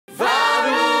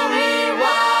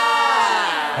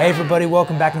Hey everybody,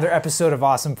 welcome back to another episode of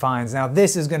Awesome Finds. Now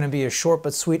this is going to be a short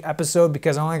but sweet episode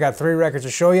because I only got 3 records to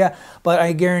show you, but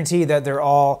I guarantee that they're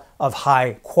all of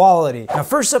high quality. Now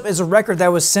first up is a record that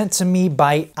was sent to me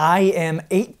by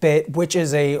iam8bit, which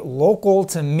is a local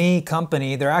to me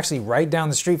company. They're actually right down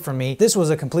the street from me. This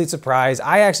was a complete surprise.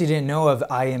 I actually didn't know of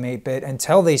iam8bit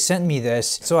until they sent me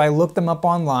this. So I looked them up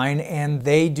online and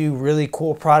they do really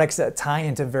cool products that tie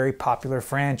into very popular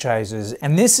franchises.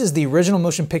 And this is the original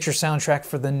motion picture soundtrack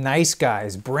for The Nice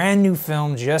Guys. Brand new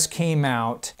film just came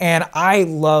out and I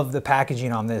love the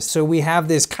packaging on this. So we have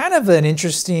this kind of an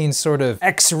interesting sort of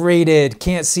X-rated,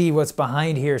 can't see what's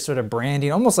behind here sort of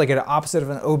branding, almost like an opposite of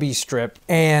an OB strip.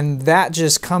 And that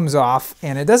just comes off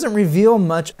and it doesn't reveal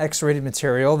much X-rated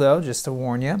material though, just to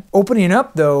warn you. Opening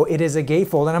up though, it is a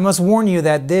gatefold, and I must warn you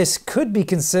that this could be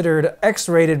considered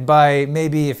X-rated by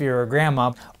maybe if you're a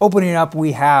grandma. Opening up,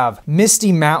 we have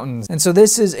Misty Mountains. And so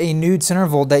this is a nude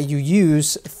centerfold that you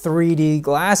use 3D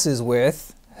glasses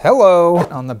with. Hello.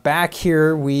 On the back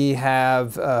here, we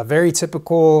have very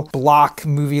typical block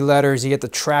movie letters. You get the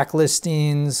track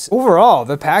listings. Overall,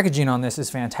 the packaging on this is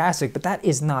fantastic, but that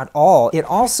is not all. It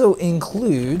also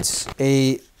includes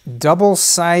a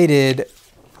double-sided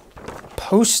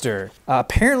poster.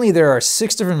 Apparently there are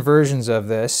 6 different versions of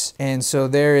this. And so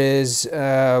there is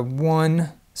one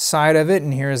side of it,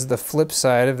 and here's the flip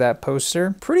side of that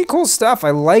poster. Pretty cool stuff. I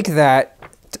like that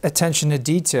attention to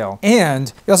detail.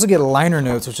 And you also get liner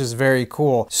notes, which is very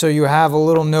cool. So you have a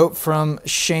little note from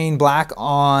Shane Black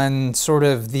on sort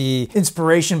of the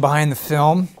inspiration behind the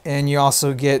film, and you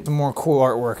also get more cool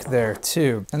artwork there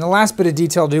too. And the last bit of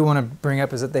detail I do want to bring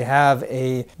up is that they have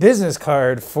a business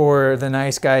card for the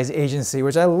Nice Guys agency,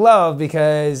 which I love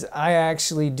because I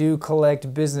actually do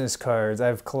collect business cards.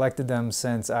 I've collected them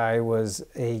since I was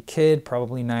a kid,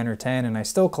 probably 9 or 10, and I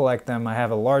still collect them. I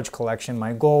have a large collection.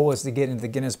 My goal was to get into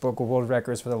the Guinness Book of World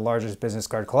Records for the largest business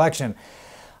card collection.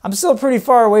 I'm still pretty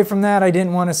far away from that. I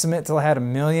didn't want to submit till I had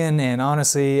 1 million, and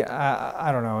honestly,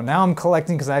 I don't know. Now I'm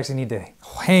collecting because I actually need to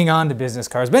hang on to business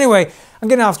cards. But anyway, I'm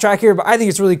getting off track here, but I think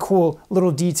it's really cool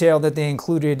little detail that they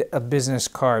included a business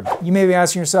card. You may be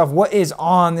asking yourself, what is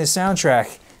on this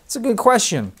soundtrack? It's a good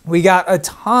question. We got a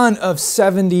ton of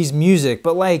 70s music,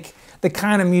 but like the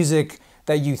kind of music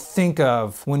that you think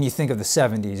of when you think of the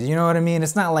 70s. You know what I mean?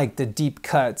 It's not like the deep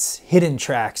cuts, hidden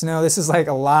tracks. No, this is like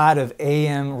a lot of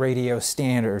AM radio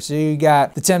standards. So you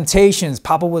got The Temptations,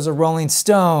 Papa Was a Rolling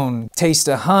Stone, Taste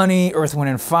of Honey, Earth,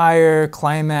 Wind and Fire,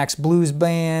 Climax Blues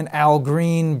Band, Al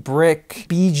Green, Brick,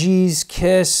 Bee Gees,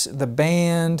 Kiss, The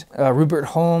Band, Rupert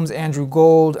Holmes, Andrew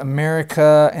Gold,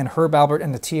 America, and Herb Alpert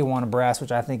and the Tijuana Brass,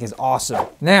 which I think is awesome.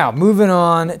 Now, moving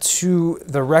on to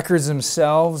the records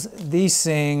themselves. These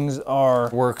things are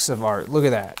works of art. Look at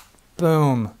that.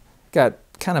 Boom. Got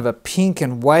kind of a pink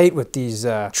and white with these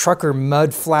trucker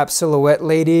mud flap silhouette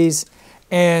ladies.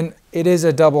 And it is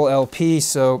a double LP,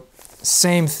 so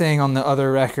same thing on the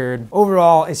other record.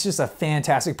 Overall, it's just a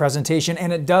fantastic presentation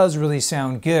and it does really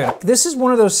sound good. This is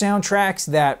one of those soundtracks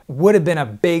that would have been a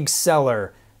big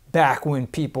seller back when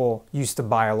people used to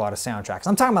buy a lot of soundtracks.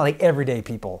 I'm talking about like everyday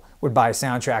people would buy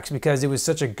soundtracks because it was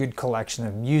such a good collection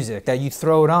of music that you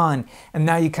throw it on and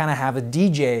now you kind of have a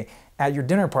DJ at your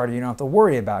dinner party you don't have to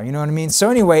worry about, you know what I mean? So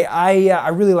anyway, I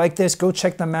really like this. Go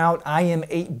check them out.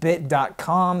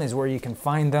 iam8bit.com is where you can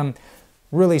find them.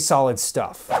 Really solid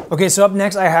stuff. Okay, so up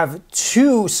next I have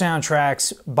 2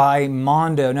 soundtracks by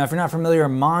Mondo. Now, if you're not familiar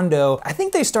with Mondo, I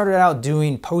think they started out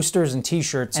doing posters and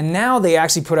t-shirts, and now they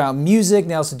actually put out music.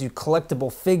 They also do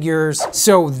collectible figures.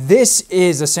 So this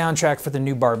is a soundtrack for the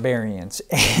new Barbarians.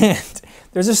 And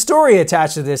there's a story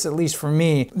attached to this, at least for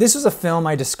me. This was a film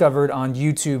I discovered on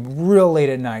YouTube real late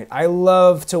at night. I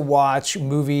love to watch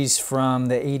movies from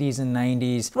the 80s and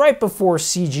 90s, right before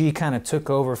CG kind of took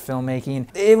over filmmaking.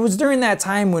 It was during that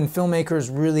time when filmmakers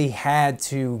really had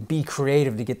to be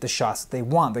creative to get the shots that they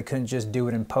want. They couldn't just do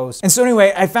it in post. And so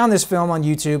anyway, I found this film on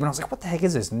YouTube and I was like, what the heck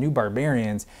is this, New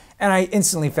Barbarians? And I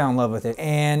instantly fell in love with it.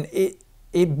 And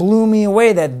it blew me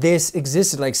away that this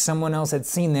existed. Like someone else had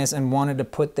seen this and wanted to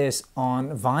put this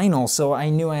on vinyl, so I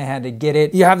knew I had to get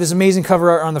it. You have this amazing cover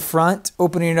art on the front.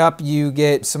 Opening it up, you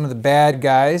get some of the bad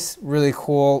guys. Really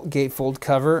cool gatefold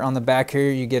cover. On the back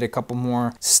here, you get a couple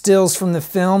more stills from the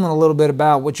film and a little bit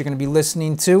about what you're gonna be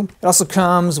listening to. It also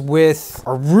comes with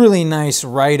a really nice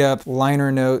write-up,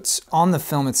 liner notes on the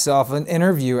film itself, an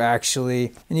interview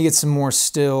actually, and you get some more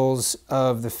stills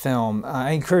of the film.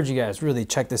 I encourage you guys, really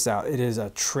check this out. It is a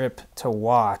trip to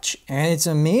watch, and it's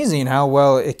amazing how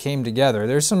well it came together.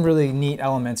 There's some really neat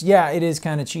elements. Yeah, it is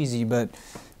kind of cheesy, but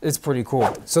it's pretty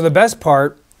cool. So the best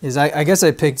part is I guess I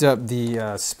picked up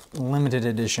the limited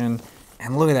edition,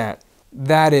 and look at that.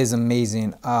 That is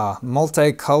amazing.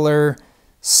 Multicolor,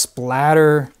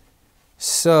 splatter.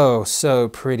 So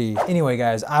pretty. Anyway,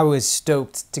 guys, I was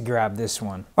stoked to grab this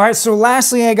one. All right, so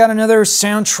lastly, I got another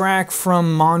soundtrack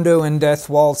from Mondo and Death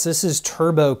Waltz. This is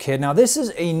Turbo Kid. Now, this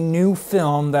is a new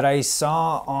film that I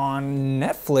saw on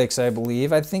Netflix, I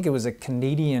believe. I think it was a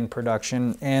Canadian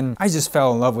production, and I just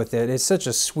fell in love with it. It's such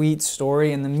a sweet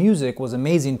story, and the music was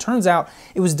amazing. Turns out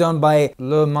it was done by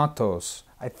SLIPMATS,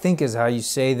 I think is how you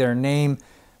say their name.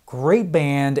 Great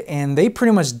band, and they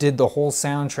pretty much did the whole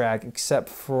soundtrack except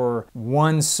for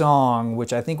one song,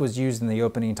 which I think was used in the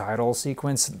opening title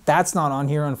sequence. That's not on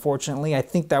here, unfortunately. I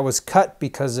think that was cut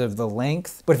because of the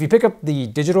length. But if you pick up the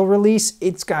digital release,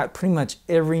 it's got pretty much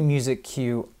every music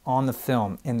cue on the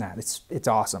film in that. It's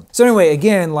awesome. So anyway,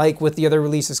 again, like with the other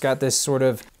release, it's got this sort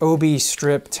of obi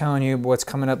strip telling you what's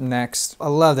coming up next. I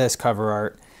love this cover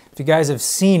art. If you guys have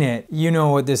seen it, you know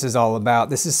what this is all about.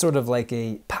 This is sort of like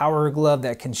a power glove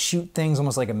that can shoot things,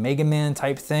 almost like a Mega Man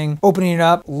type thing. Opening it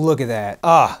up, look at that.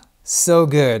 So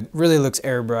good. Really looks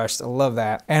airbrushed. I love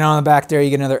that. And on the back there,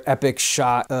 you get another epic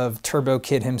shot of Turbo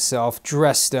Kid himself,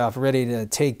 dressed up, ready to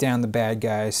take down the bad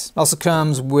guys. Also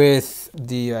comes with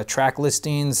the track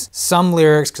listings, some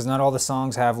lyrics, because not all the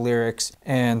songs have lyrics,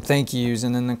 and thank yous,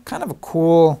 and then the kind of a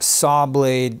cool saw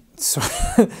blade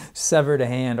severed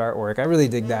hand artwork. I really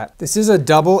dig that. This is a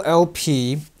double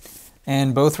LP,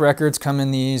 and both records come in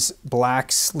these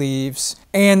black sleeves.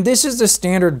 And this is the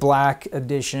standard black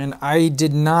edition. I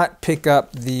did not pick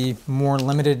up the more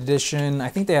limited edition. I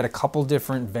think they had a couple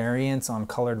different variants on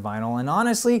colored vinyl. And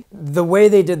honestly, the way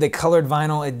they did the colored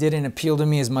vinyl, it didn't appeal to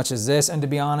me as much as this. And to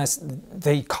be honest,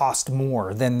 they cost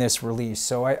more than this release.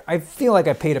 So I feel like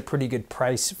I paid a pretty good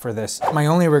price for this. My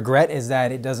only regret is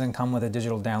that it doesn't come with a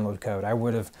digital download code. I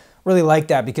would have really liked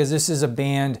that, because this is a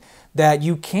band that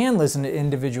you can listen to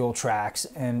individual tracks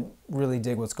and really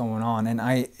dig what's going on. And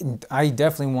I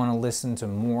definitely want to listen to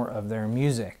more of their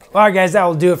music. All right, guys, that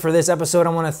will do it for this episode.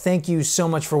 I want to thank you so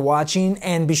much for watching,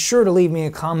 and be sure to leave me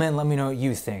a comment and let me know what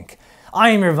you think. I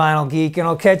am your Vinyl Geek, and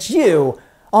I'll catch you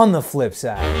on the flip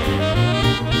side.